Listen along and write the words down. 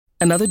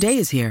Another day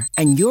is here,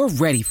 and you're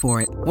ready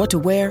for it. What to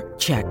wear?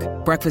 Check.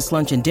 Breakfast,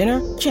 lunch, and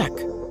dinner? Check.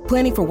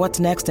 Planning for what's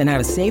next and how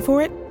to save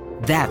for it?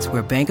 That's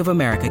where Bank of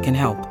America can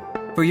help.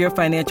 For your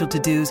financial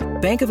to-dos,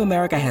 Bank of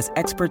America has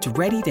experts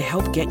ready to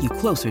help get you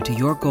closer to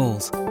your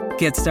goals.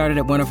 Get started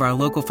at one of our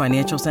local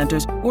financial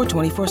centers or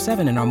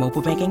 24/7 in our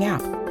mobile banking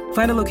app.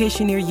 Find a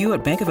location near you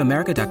at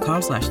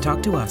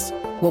bankofamerica.com/talktous.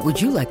 What would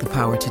you like the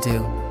power to do?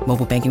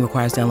 Mobile banking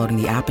requires downloading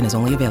the app and is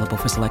only available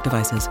for select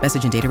devices.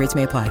 Message and data rates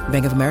may apply.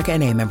 Bank of America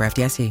N.A., member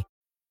FDIC.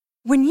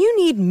 When you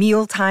need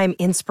mealtime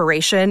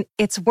inspiration,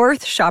 it's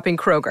worth shopping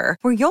Kroger,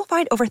 where you'll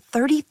find over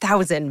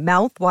 30,000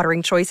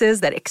 mouth-watering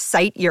choices that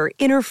excite your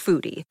inner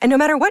foodie. And no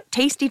matter what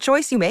tasty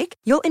choice you make,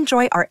 you'll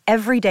enjoy our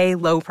everyday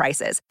low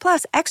prices,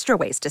 plus extra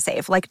ways to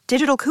save, like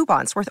digital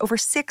coupons worth over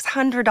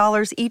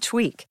 $600 each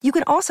week. You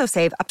can also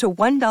save up to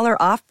 $1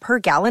 off per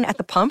gallon at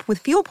the pump with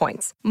fuel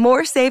points.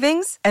 More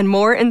savings and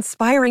more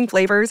inspiring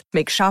flavors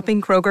make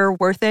shopping Kroger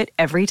worth it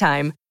every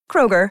time.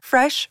 Kroger,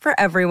 fresh for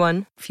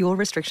everyone. Fuel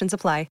restrictions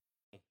apply.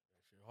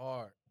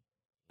 Hard.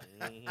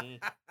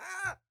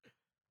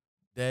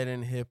 Dead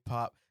in hip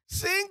hop.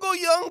 Single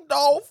young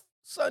Dolph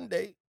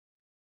Sunday.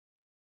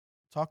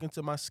 Talking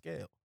to my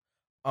scale.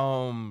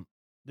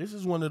 This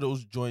is one of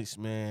those joints,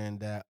 man,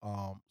 that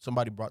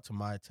somebody brought to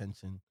my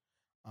attention.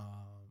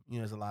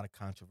 There's a lot of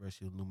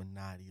controversy,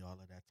 Illuminati, all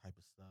of that type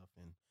of stuff,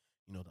 and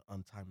the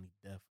untimely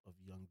death of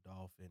young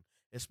Dolph, and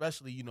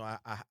especially,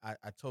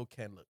 I told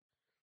Ken, look,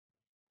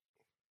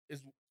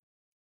 it's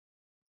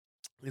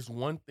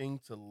one thing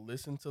to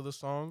listen to the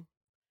song,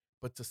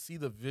 but to see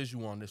the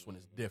visual on this one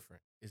is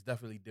different. It's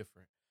definitely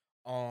different.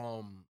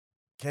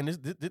 Ken, this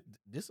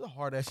is a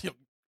hard ass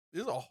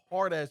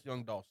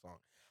young Dolph song.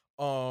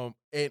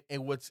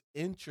 And what's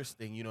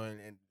interesting,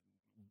 and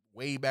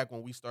way back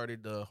when we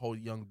started the whole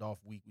Young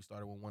Dolph week, we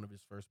started with one of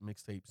his first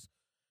mixtapes.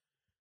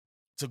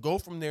 To go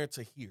from there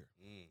to here,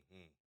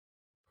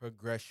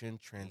 progression,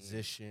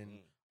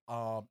 transition,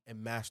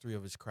 and mastery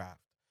of his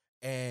craft.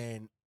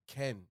 And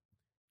Ken,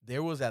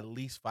 there was at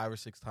least 5 or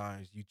 6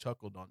 times you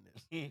chuckled on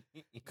this.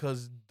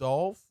 Because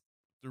Dolph,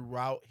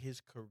 throughout his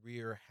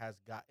career, has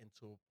gotten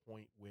to a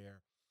point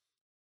where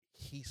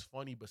he's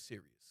funny but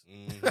serious.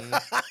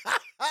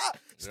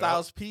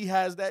 Styles P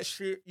has that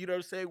shit, you know what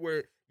I'm saying,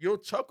 where you'll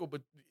chuckle,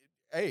 but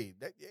hey,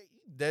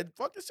 that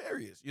fucking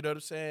serious, you know what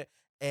I'm saying?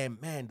 And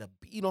man, the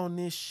beat on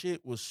this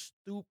shit was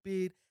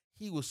stupid.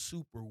 He was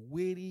super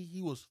witty.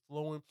 He was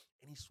flowing,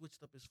 and he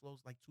switched up his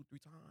flows like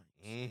 2-3 times.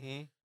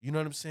 You know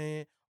what I'm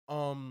saying?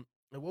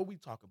 And what we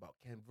talk about,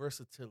 Ken,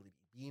 versatility,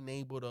 being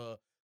able to,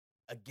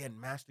 again,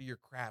 master your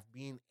craft,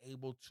 being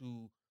able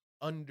to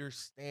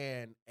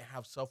understand and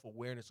have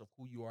self-awareness of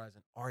who you are as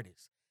an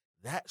artist.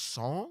 That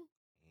song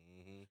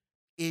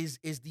is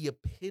the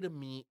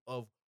epitome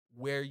of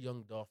where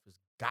Young Dolph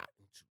has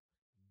gotten to.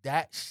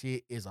 That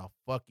shit is a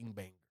fucking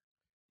banger.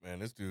 Man,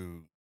 this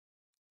dude,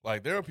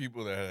 like, there are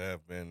people that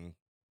have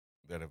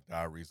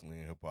died recently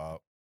in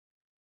hip-hop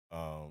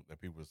that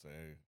people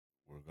say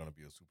were going to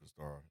be a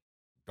superstar.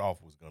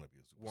 Dolph was going to be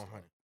a superstar.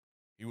 100.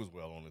 He was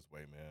well on his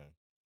way, man.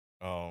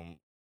 And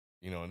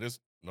this,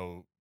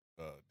 no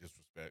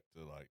disrespect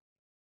to, like,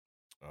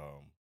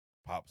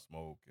 Pop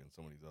Smoke and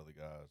some of these other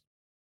guys.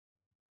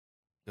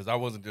 Because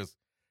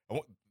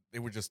they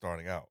were just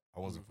starting out. I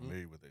wasn't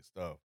familiar with their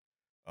stuff.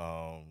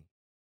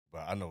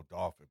 But I know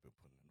Dolph had been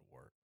putting in the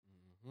work.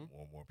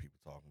 More and more people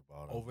talking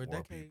about him. Over a more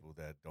decade. People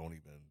that don't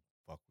even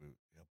fuck with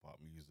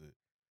hip-hop music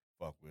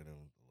fuck with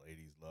him. The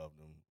ladies loved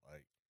him.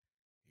 Like,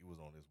 he was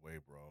on his way,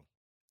 bro.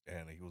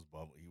 And he was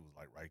bubbling. He was,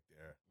 like, right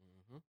there.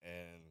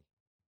 And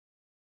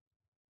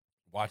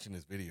watching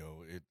this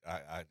video,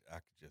 I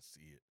could just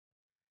see it.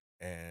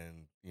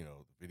 And, the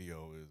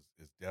video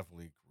is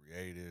definitely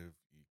creative.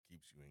 It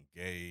keeps you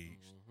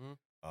engaged.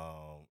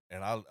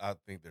 And I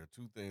think there are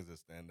 2 things that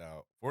stand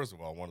out. First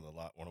of all, one of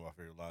my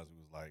favorite lines, he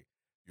was like,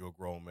 "You're a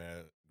grown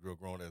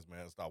ass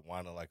man, stop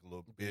whining like a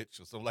little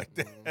bitch," or something like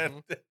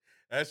that.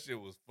 That shit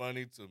was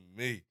funny to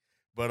me.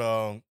 But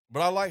I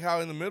like how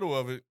in the middle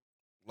of it,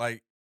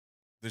 like,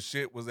 the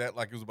shit was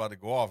like it was about to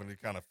go off and it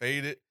kind of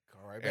faded.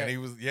 Right, and he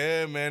was,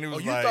 man, he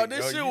was you like, thought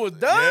this shit was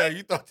done? Yeah,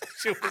 you thought this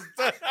shit was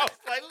done. I was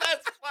like,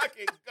 let's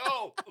fucking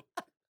go.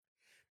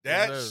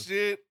 That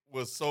shit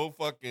was so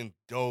fucking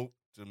dope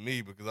to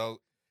me because I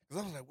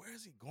was like, where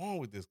is he going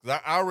with this? Because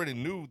I already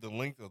knew the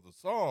length of the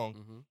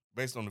song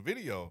based on the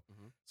video.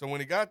 So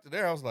when he got to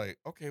there, I was like,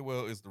 okay,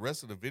 well, is the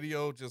rest of the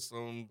video just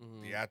some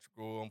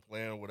theatrical, I'm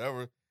playing or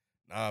whatever?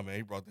 Nah, man,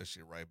 he brought that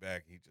shit right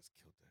back. He just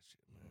killed that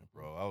shit, man,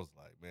 bro. I was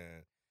like,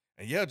 man.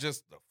 And yeah,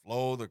 just the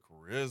flow, the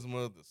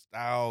charisma, the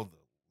style, the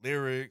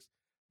lyrics,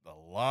 the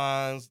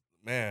lines,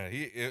 man,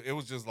 it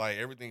was just like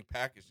everything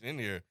packaged in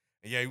here.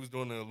 And yeah, he was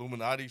doing the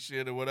Illuminati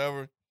shit or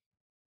whatever.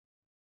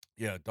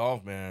 Yeah,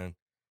 Dolph, man.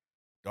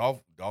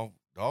 Dolph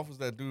was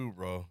that dude,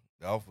 bro.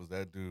 Dolph was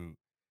that dude.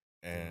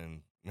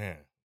 And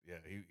man,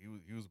 yeah, he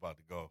was about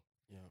to go.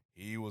 Yeah.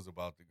 He was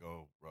about to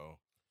go, bro.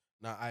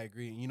 No, I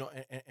agree.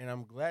 And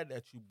I'm glad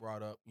that you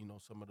brought up,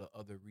 some of the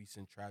other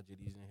recent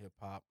tragedies in hip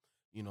hop,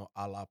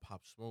 a la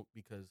Pop Smoke,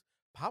 because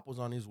Pop was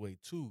on his way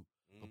too.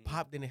 But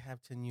Pop didn't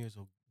have 10 years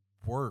of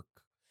work,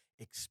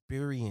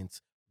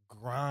 experience,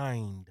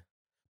 grind,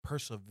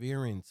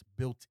 perseverance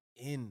built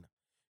in.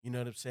 You know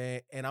what I'm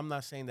saying? And I'm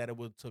not saying that it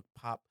would took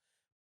Pop.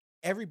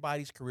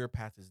 Everybody's career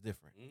path is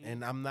different.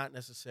 And I'm not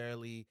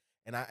necessarily,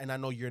 and I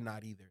know you're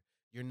not either.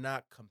 You're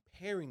not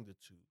comparing the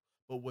two.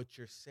 But what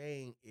you're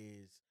saying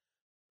is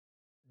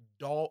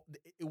Dolph,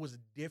 it was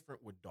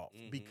different with Dolph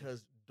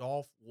because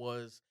Dolph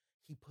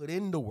he put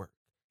in the work.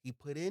 He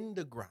put in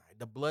the grind.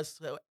 The blood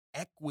cell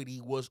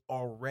equity was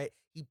already,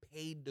 he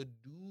paid the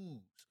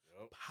dues.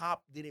 Yep.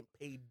 Pop didn't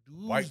pay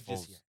dues white just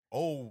folks, yet.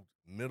 Old,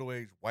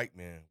 middle-aged white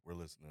men were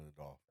listening to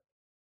Dolph.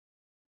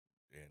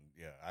 And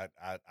yeah,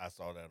 I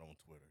saw that on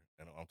Twitter.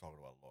 And I'm talking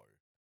about a lawyer.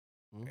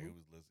 And he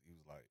was listening. He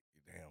was like,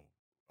 damn,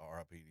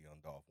 R.I.P. to Young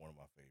Dolph, one of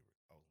my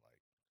favorites. I was like,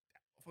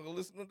 motherfucker,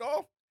 listen to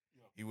Dolph.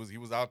 Yeah. He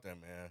was out there,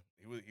 man.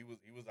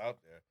 He was out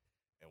there.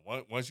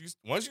 And once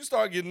you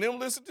start getting them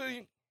listen to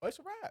you, it's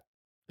a wrap.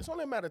 It's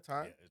only a matter of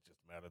time. Yeah, it's just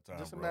a matter of time.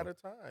 Just a matter of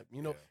time.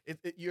 You know,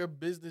 you're a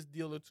business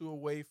deal or two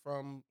away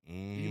from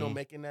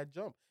making that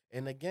jump.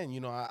 And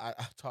again, I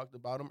talked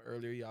about him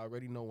earlier. You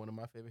already know one of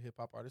my favorite hip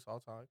hop artists all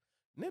time,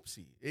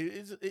 Nipsey.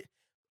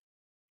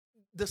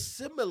 The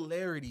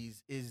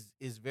similarities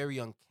is very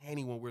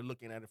uncanny when we're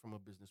looking at it from a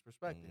business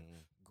perspective.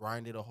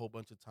 Grinded a whole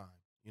bunch of time.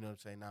 You know what I'm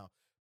saying? Now,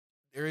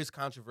 there is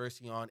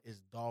controversy on is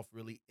Dolph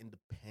really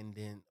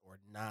independent or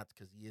not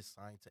because he is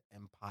signed to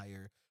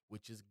Empire,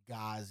 which is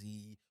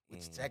Ghazi,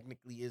 which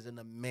technically isn't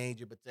a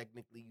major, but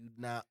technically you're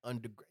not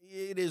underground.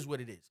 It is what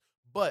it is.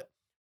 But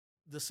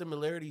the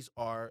similarities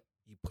are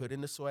you put in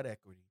the sweat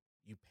equity,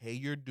 you pay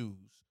your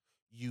dues,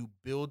 you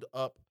build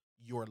up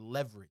your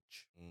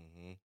leverage,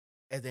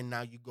 and then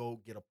now you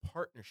go get a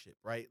partnership,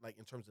 right? Like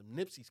in terms of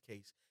Nipsey's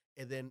case,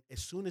 and then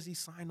as soon as he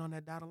signed on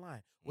that dotted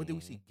line, what did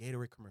we see?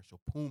 Gatorade commercial,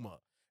 Puma.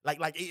 Like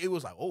it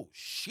was like, oh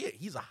shit,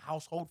 he's a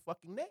household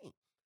fucking name.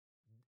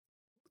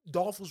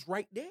 Dolph was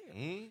right there.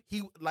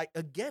 He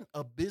again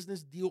a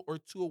business deal or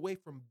two away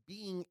from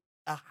being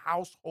a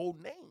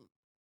household name.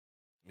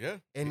 Yeah,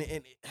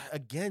 and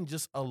again,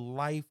 just a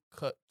life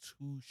cut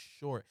too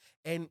short.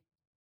 And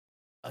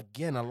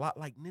again, a lot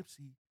like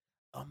Nipsey,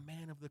 a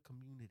man of the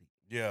community.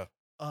 Yeah,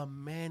 a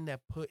man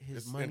that put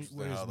his money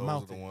where his those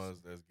mouth are the is. ones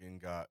that's getting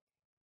got.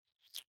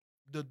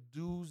 The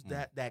dudes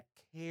that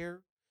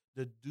care.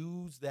 The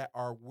dudes that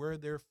are where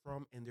they're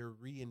from and they're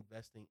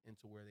reinvesting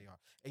into where they are.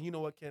 And you know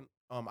what, Ken?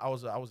 I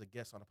was a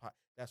guest on a pod.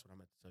 That's what I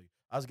meant to tell you.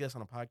 I was a guest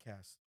on a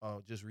podcast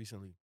just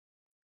recently.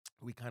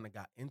 We kind of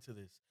got into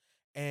this,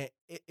 and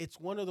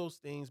it's one of those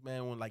things,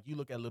 man. When like you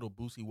look at Little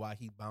Boosie, why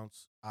he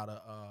bounced out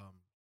of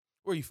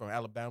where are you from?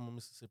 Alabama,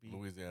 Mississippi,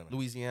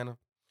 Louisiana.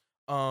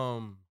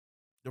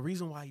 The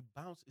reason why he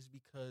bounced is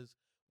because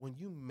when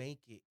you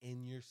make it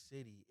in your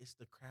city, it's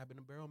the crab in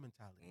the barrel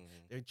mentality.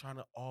 They're trying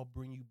to all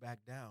bring you back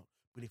down.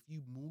 But if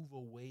you move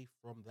away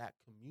from that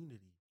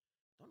community,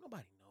 don't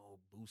nobody know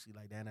Boosie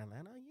like that in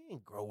Atlanta. You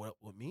ain't grow up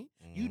with me.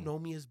 You know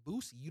me as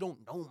Boosie. You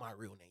don't know my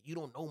real name. You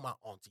don't know my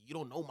auntie. You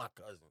don't know my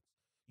cousins.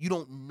 You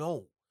don't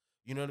know.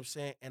 You know what I'm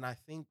saying? And I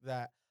think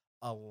that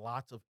a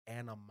lot of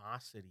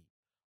animosity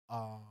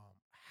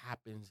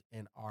happens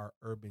in our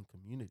urban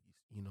communities,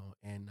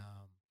 and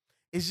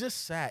it's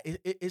just sad.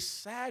 It's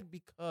sad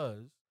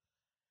because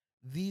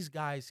these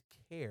guys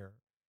care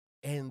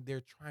and they're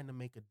trying to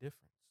make a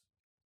difference.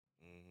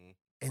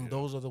 And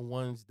those are the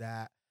ones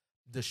that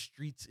the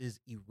streets is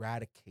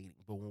eradicating.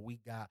 But when we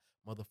got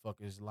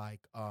motherfuckers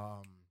like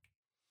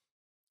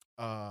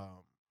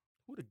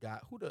who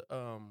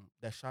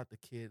that shot the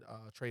kid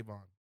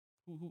Trayvon,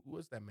 who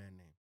was that man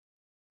name?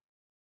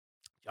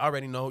 Y'all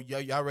already know.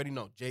 Y'all already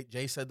know.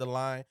 Jay said the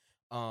line.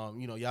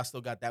 Y'all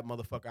still got that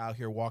motherfucker out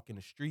here walking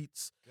the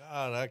streets.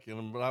 God,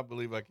 I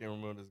believe I can't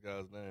remember this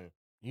guy's name.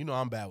 You know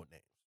I'm bad with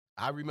names.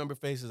 I remember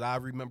faces. I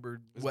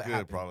remember what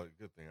happened. Probably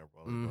good thing I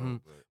probably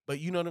don't. But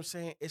you know what I'm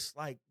saying? It's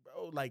like,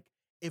 bro, like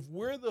if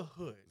we're the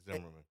hood,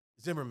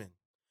 Zimmerman.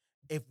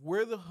 If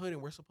we're the hood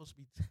and we're supposed to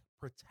be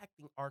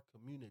protecting our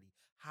community,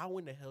 how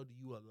in the hell do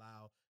you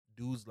allow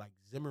dudes like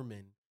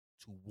Zimmerman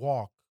to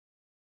walk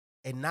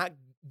and not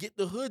get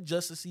the hood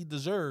justice he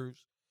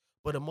deserves,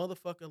 but a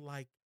motherfucker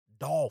like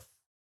Dolph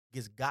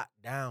gets got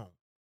down,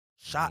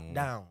 shot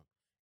down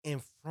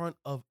in front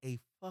of a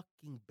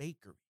fucking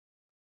bakery?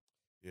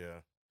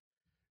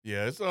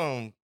 Yeah, it's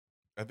I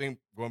think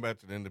going back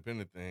to the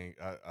independent thing,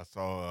 I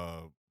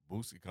saw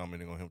Boosie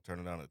commenting on him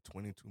turning down a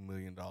 $22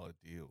 million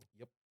deal.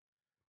 Yep.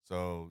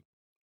 So,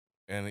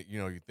 and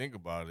you think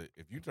about it,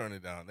 if you turn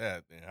it down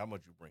then how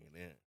much you bringing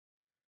in?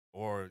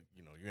 Or,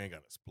 you ain't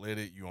got to split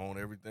it. You own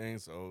everything.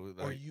 So,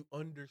 or you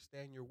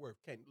understand your worth.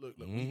 Ken, look,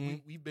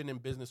 we've been in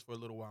business for a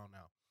little while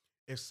now.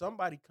 If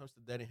somebody comes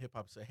to Dead in Hip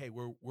Hop and say, hey,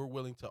 we're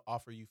willing to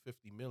offer you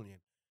 $50 million,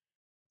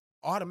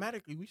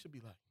 automatically we should be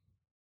like,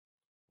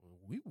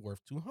 we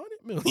worth $200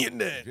 million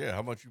then. Yeah,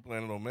 how much you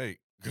planning on make?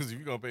 Because if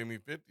you're gonna pay me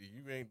 $50,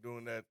 you ain't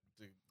doing that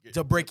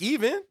to break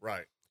even.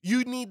 Right.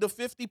 You need the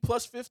 50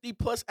 plus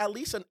at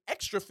least an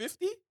extra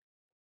 50.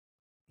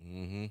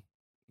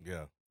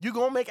 Yeah. You're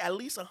gonna make at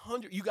least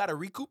 100. You gotta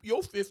recoup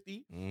your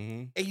 50,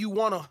 and you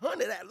want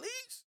 100 at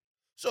least.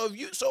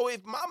 So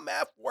if my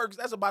math works,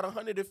 that's about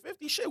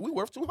 150. Shit, we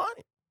worth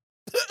 200.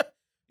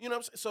 You know what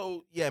I'm saying?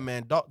 So yeah,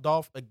 man,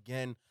 Dolph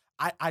again.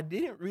 I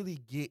didn't really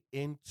get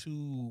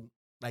into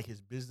like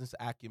his business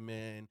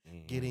acumen,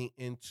 getting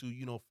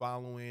into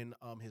following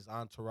his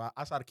entourage.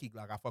 Outside of Key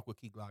Glock, I fuck with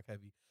Key Glock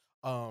heavy.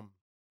 And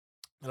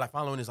like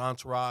following his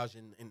entourage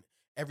and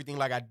everything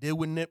like I did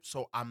with Nip.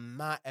 So I'm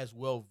not as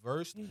well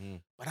versed,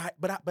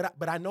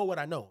 but I know what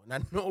I know, and I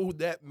know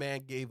that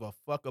man gave a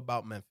fuck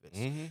about Memphis,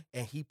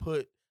 and he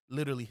put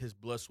literally his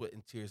blood, sweat,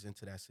 and tears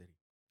into that city.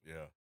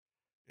 Yeah,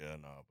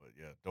 but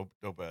yeah,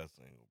 dope ass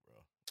single, bro.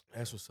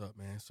 That's what's up,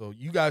 man. So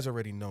you guys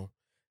already know.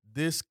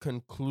 This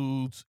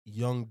concludes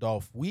Young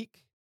Dolph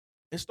Week.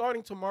 And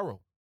starting tomorrow,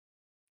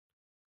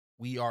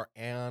 we are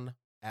on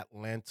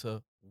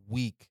Atlanta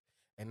Week.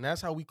 And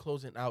that's how we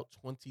closing out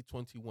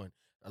 2021.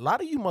 A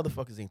lot of you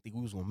motherfuckers didn't think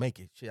we was going to make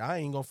it. Shit, I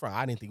ain't going to front.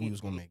 I didn't think we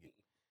was going to make it.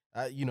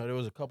 There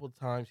was a couple of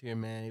times here,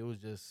 man. It was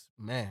just,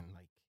 man,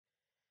 like,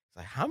 it's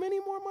like, how many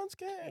more months,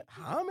 can?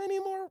 How many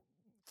more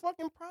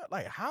fucking,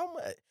 like, how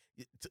much?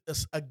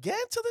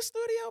 Again to the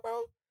studio,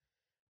 bro?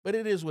 But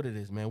it is what it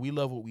is, man. We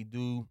love what we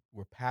do.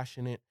 We're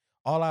passionate.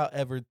 All I'll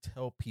ever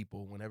tell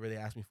people whenever they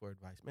ask me for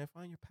advice, man,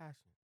 find your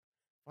passion.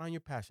 Find your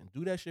passion.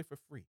 Do that shit for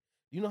free.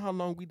 You know how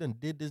long we done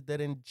did this,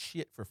 that, and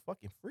shit for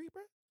fucking free,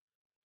 bro?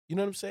 You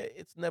know what I'm saying?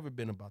 It's never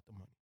been about the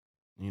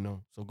money,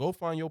 So go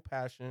find your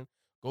passion.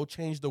 Go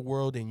change the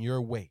world in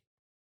your way.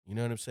 You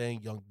know what I'm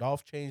saying? Young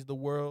Dolph changed the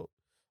world.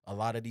 A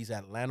lot of these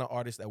Atlanta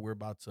artists that we're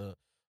about to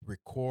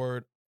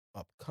record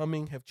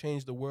upcoming have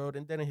changed the world.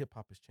 And then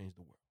hip-hop has changed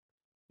the world.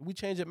 Did we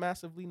change it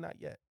massively? Not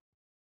yet.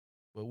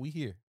 But we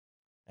here.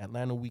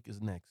 Atlanta Week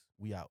is next.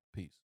 We out.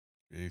 Peace.